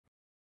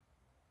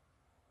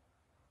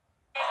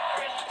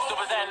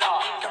Saiyan,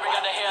 no. Can bring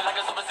out the hair like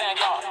a Super Saiyan,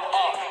 yo.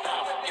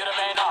 You the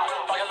main,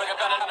 fucking look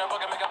better than the book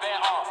and make a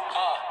band,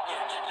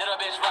 little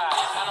bitch ride.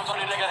 I don't tell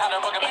you niggas how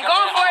to book and make a band. He's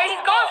going for it,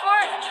 he's going for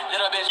it.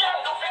 Little bitch.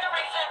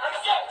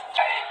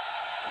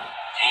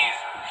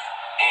 Jesus,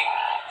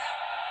 ignorance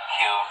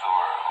kills the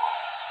world.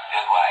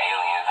 That's why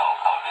aliens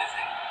don't come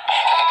visit.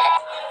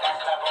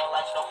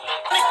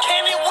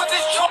 Candy with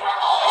this joke.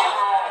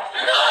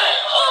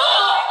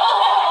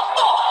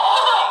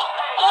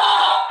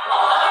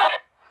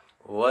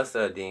 What's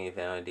up, Dean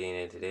Found Dean,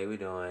 and today we're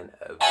doing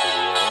a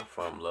video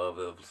from Love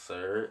of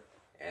Absurd,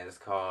 and it's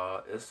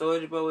called "If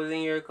Soulja Boy Was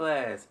in Your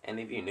Class." And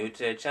if you're new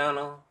to the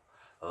channel,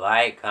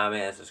 like,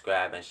 comment, and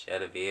subscribe, and share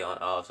the video on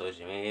all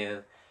social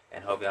media.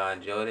 And hope y'all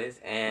enjoy this.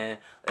 And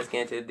let's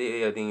get into the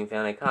video. Dean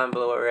Found it. Comment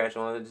below what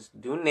reaction you want to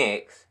do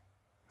next.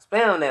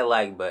 Spam that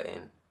like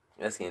button.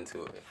 Let's get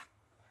into it.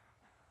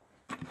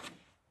 I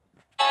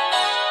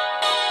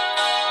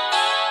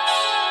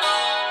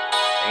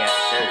got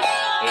shirts.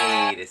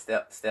 Hey, the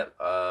step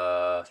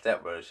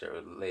brother shirt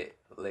with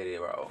Lady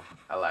Roll.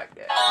 I like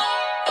that.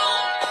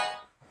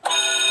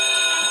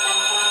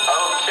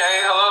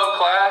 Okay, hello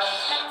class.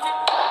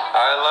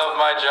 I love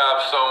my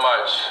job so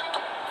much.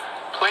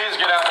 Please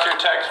get out your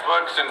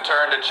textbooks and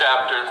turn to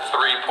chapter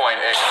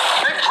 3.8.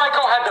 Big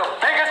Draco had the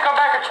biggest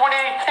comeback of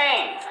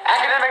 2018.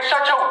 Academics,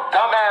 shut your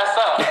dumb ass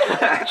up.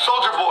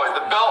 Soulja Boy,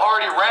 the bell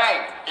already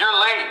rang. You're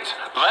late.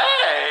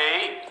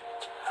 Late?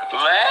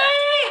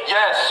 Late?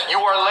 Yes, you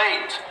are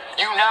late.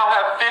 You now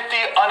have 50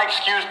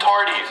 unexcused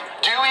tardies.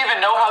 Do you even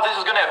know how this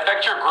is going to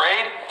affect your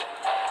grade?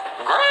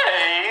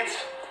 Grades?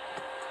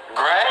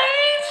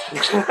 Grades?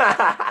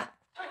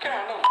 Okay,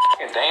 no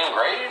damn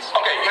grades.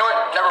 Okay, you know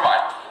what? Never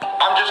mind.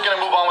 I'm just going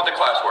to move on with the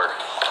classwork.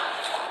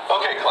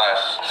 Okay,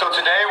 class. So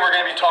today we're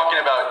going to be talking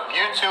about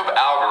YouTube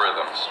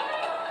algorithms.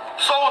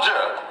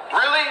 Soulja,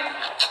 really?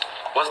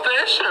 What's the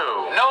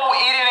issue? No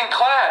eating in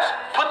class.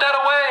 Put that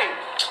away.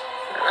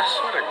 I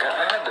swear to God,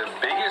 I had the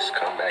biggest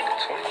comeback in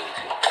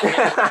 2018.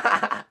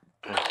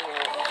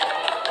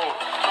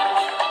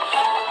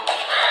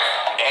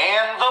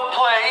 And the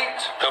plate.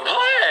 The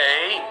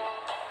plate?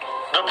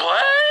 The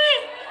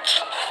plate?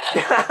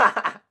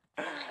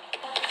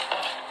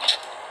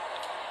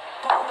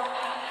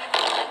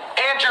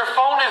 And your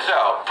phone is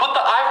out. Put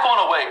the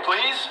iPhone away,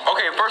 please.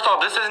 Okay, first off,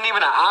 this isn't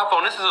even an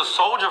iPhone. This is a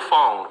Soulja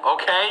phone,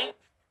 okay?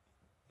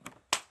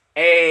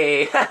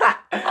 Hey.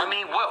 I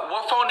mean,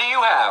 what phone do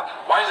you have?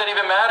 Why does that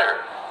even matter?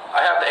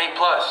 I have the 8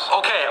 Plus.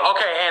 Okay,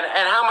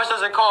 and how much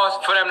does it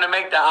cost for them to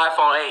make the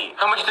iPhone 8?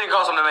 How much do you think it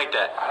costs them to make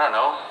that? I don't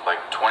know,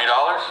 like $20?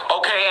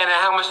 Okay, and then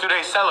how much do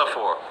they sell it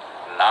for?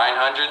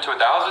 $900 to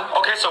 $1,000?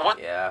 Okay, so what?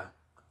 Yeah.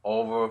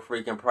 Over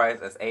freaking price.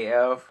 That's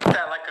AF. Is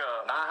that like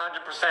a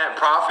 900%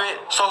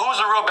 profit? So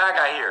who's the real bad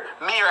guy here?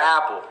 Me or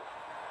Apple?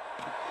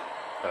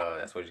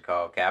 That's what you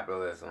call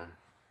capitalism.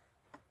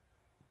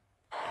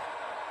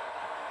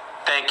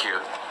 Thank you.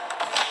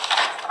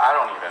 I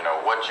don't even know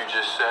what you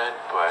just said,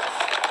 but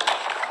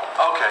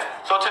okay.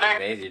 So today,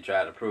 basically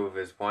tried to prove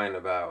his point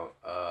about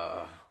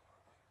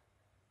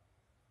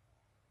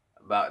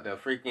the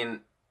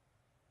freaking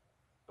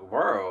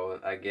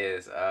world, I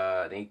guess,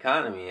 the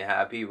economy, and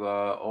how people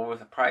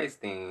overprice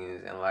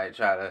things and like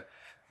try to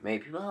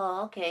make people,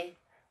 oh, okay,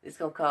 it's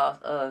gonna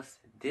cost us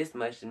this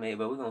much to make,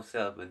 but we're gonna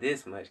sell it for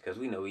this much because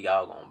we know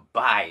y'all gonna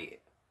buy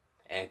it,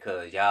 and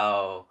because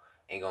y'all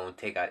ain't gonna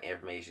take out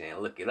information and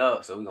look it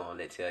up, so we're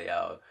gonna tell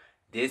y'all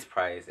this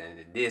price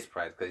and this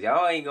price, because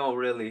y'all ain't gonna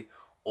really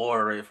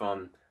order it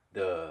from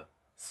the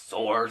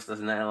source or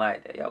nothing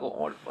like that. Y'all gonna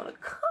order it from the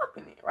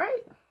company,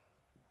 right?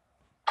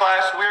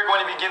 class, we're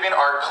going to be giving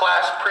our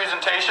class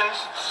presentations.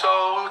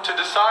 So to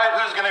decide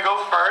who's going to go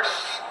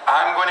first,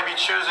 I'm going to be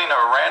choosing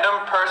a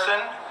random person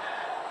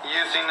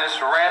using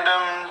this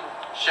random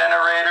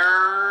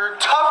generator.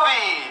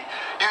 Tuffy,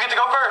 you get to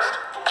go first.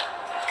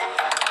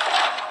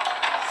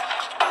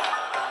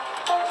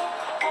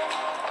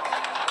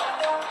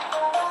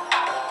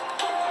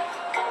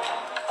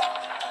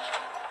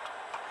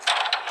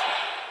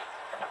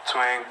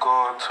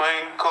 Twinkle,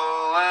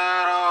 twinkle,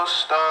 little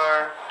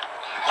star.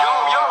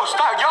 Yo,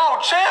 stop. Yo,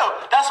 chill.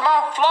 That's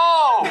my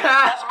flow.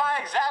 That's my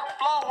exact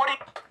flow. What are you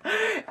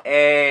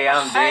Hey,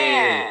 I'm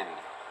saying? dead.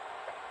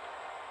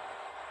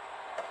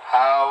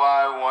 How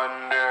I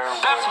wonder.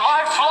 That's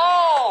my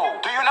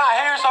flow. Do you not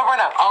hear yourself right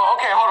now? Oh,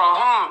 okay, hold on.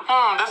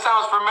 This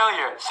sounds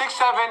familiar.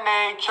 678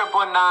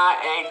 999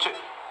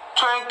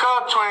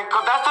 Twinkle,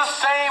 twinkle. That's the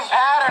same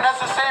pattern. That's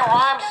the same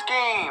rhyme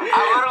scheme. I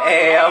literally.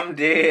 Hey, I'm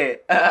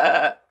dead.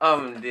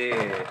 I'm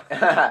dead.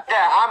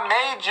 Yeah, I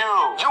made you.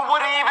 You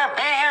wouldn't even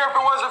be here if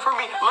it wasn't for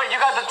me. Look,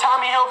 you got the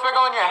Tommy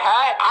Hilfiger on your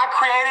hat. I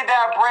created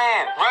that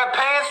brand. Red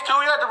pants too.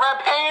 You got the red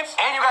pants,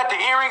 and you got the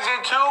earrings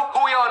in too.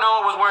 Who y'all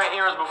know was wearing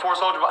earrings before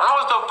Soulja Boy? I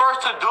was the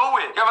first to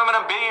do it. You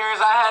remember them big earrings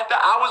I had?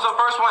 I was the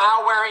first one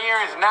out wearing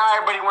earrings. Now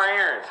everybody wearing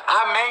earrings.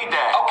 I made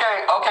that.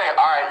 Okay.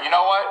 All right. You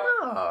know what?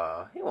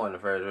 Oh, he wasn't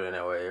the first one in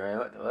that way, right?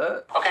 What the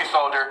fuck? Okay,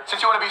 Soldier.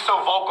 Since you want to be so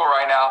vocal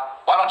right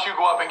now, why don't you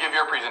go up and give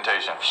your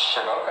presentation?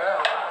 Shit. Okay.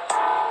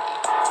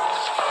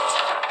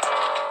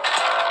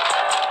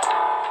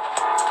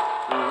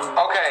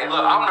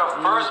 look, I'm the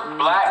first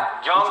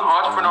black young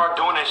entrepreneur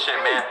doing this shit,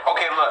 man.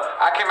 Okay, look,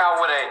 I came out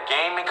with a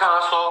gaming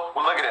console.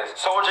 Well, look at this.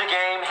 Soulja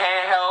game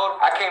handheld.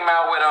 I came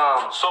out with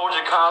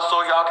Soulja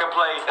console y'all can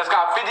play. It's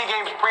got 50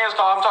 games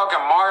pre-installed. I'm talking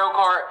Mario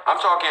Kart.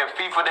 I'm talking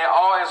FIFA. They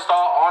all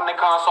installed on the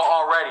console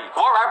already.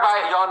 Well, right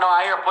by y'all know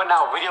I hear putting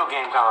out video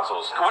game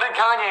consoles. What did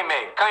Kanye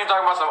make? Kanye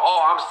talking about some,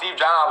 oh, I'm Steve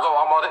Jobs. Oh,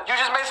 I'm all this. You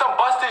just made some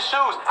busted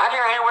shoes. I came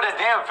out here with a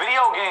damn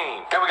video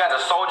game. Then we got the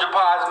Soulja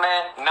Pods,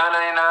 man.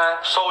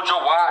 $9.99. Soulja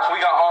Watch.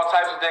 We got all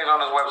types of things on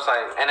this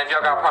website. And if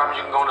y'all got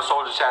problems, you can go to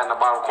Soulja Chat in the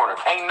bottom corner.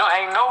 Ain't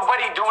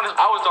nobody doing this.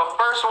 I was the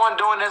first one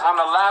doing this. I'm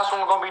the last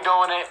one gonna be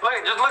doing it. Look,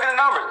 just look at the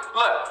numbers.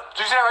 Look,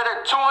 do you see that right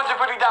there?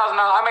 $250,000.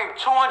 I made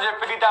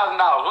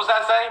 $250,000. What's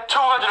that say?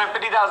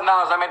 $250,000.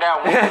 I made that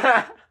one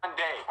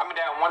day. I made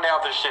that one day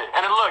off this shit.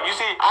 And then look, you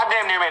see, I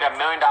damn near made $1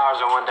 million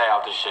in one day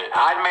off this shit.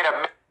 I made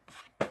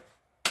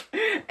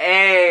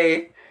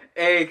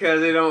Hey,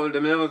 cause the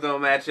numbers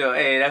don't match up.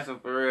 Hey, that's for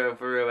real.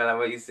 Like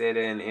what you said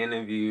in the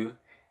interview.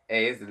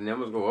 Hey, it's the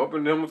numbers go up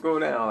and the numbers go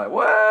down. Like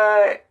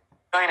what?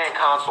 $1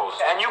 consoles.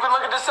 And you can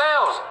look at the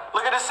sales.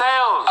 Look at the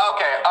sales.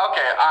 Okay,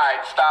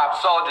 alright, stop.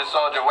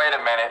 Soulja, wait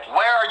a minute.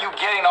 Where are you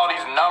getting all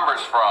these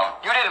numbers from?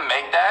 You didn't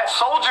make that.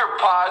 Soulja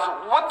Pods,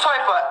 what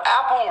type of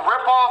Apple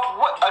ripoff?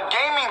 What, a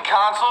gaming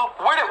console?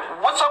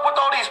 What's up with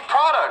all these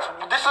products?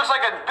 This looks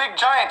like a big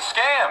giant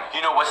scam.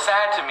 You know, what's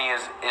sad to me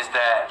is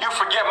that you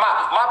forget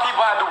my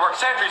people had to work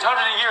centuries,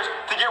 hundreds of years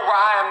to get where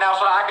I am now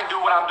so that I can do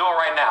what I'm doing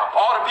right now.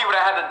 All the people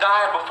that had to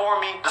die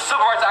before me, the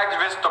civil rights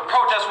activists, the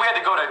protests, we had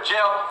to go to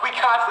jail. We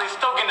constantly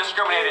still getting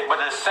discriminated. But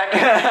the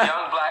second a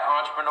young black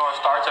entrepreneur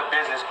starts a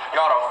business,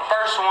 y'all the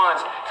first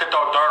ones to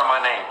throw dirt on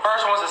my name.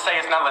 First ones to say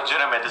it's not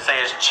legitimate, to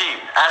say it's cheap.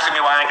 Asking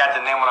me why I ain't got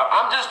the name on it.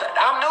 I'm new to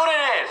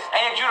this.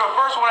 And yet you're the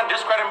first one to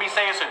discredit me,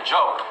 say it's a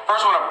joke.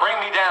 First one to bring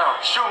me down,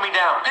 shoot me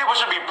down. People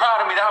should be proud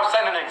of me that I'm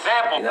setting an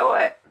example. You know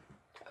what?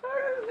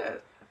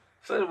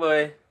 Soulja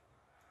Boy,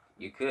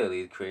 you could at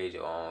least create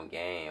your own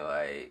game,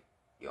 like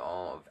your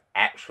own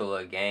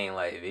actual game,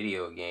 like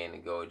video game to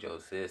go with your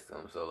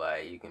system. So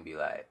like you can be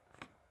like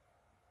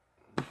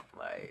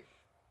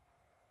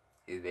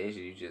it's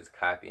basically you just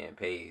copy and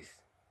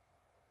paste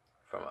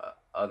from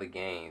other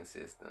game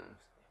systems,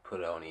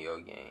 put it on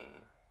your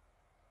game.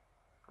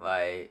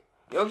 Like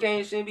your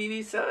game shouldn't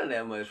be selling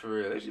that much for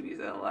real. It should be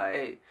selling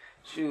like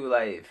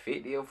like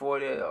 $50 or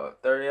 $40 or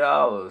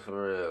 $30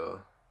 for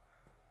real.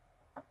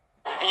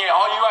 And yeah,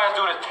 all you guys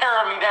doing is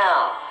tearing me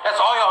down. That's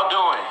all y'all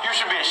doing. You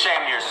should be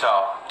ashamed of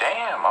yourself.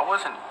 Damn, I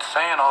wasn't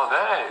saying all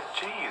that.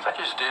 Jeez, I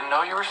just didn't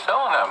know you were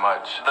selling that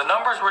much. The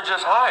numbers were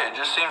just high. It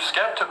just seemed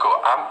skeptical.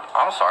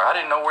 I'm sorry. I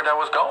didn't know where that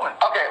was going.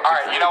 Okay, all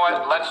right. You know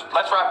what? Let's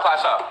wrap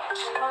class up.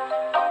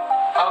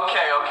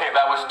 Okay,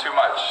 that was too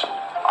much.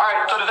 All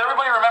right, so does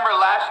everybody remember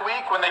last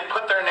week when they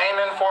put their name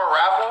in for a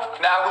raffle?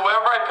 Now,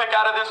 whoever I pick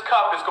out of this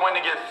cup is going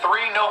to get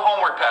 3 no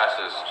homework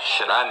passes.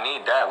 Shit, I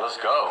need that.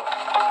 Let's go.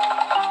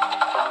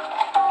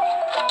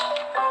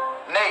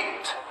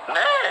 Nate.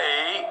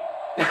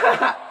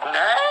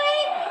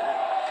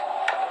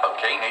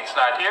 Okay, Nate's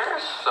not here,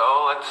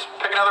 so let's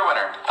pick another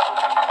winner.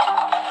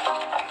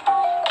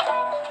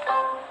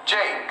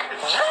 Jake.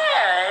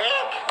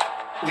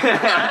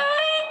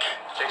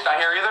 Jake's not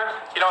here either?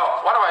 You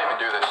know, why do I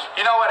even do this?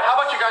 You know what? How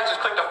about you guys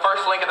just click the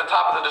first link at the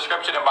top of the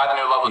description and buy the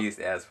new level.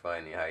 That's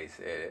funny how he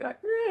said it.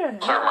 Like,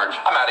 yeah. Serve merch.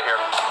 I'm out of here.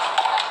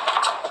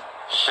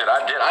 Shit,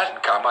 I did. I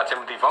got my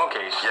Timothy phone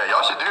case. Yeah,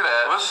 y'all should do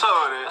that. What's up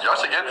with it? Y'all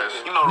should get this.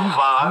 You know the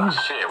vibe.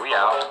 Shit, we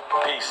out.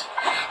 Peace.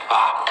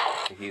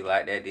 If you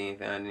like that, then you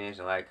found the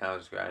like,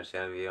 comment, subscribe, and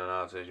share the video on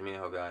all social media.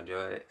 Hope y'all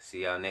enjoyed it.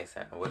 See y'all next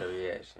time with a reaction.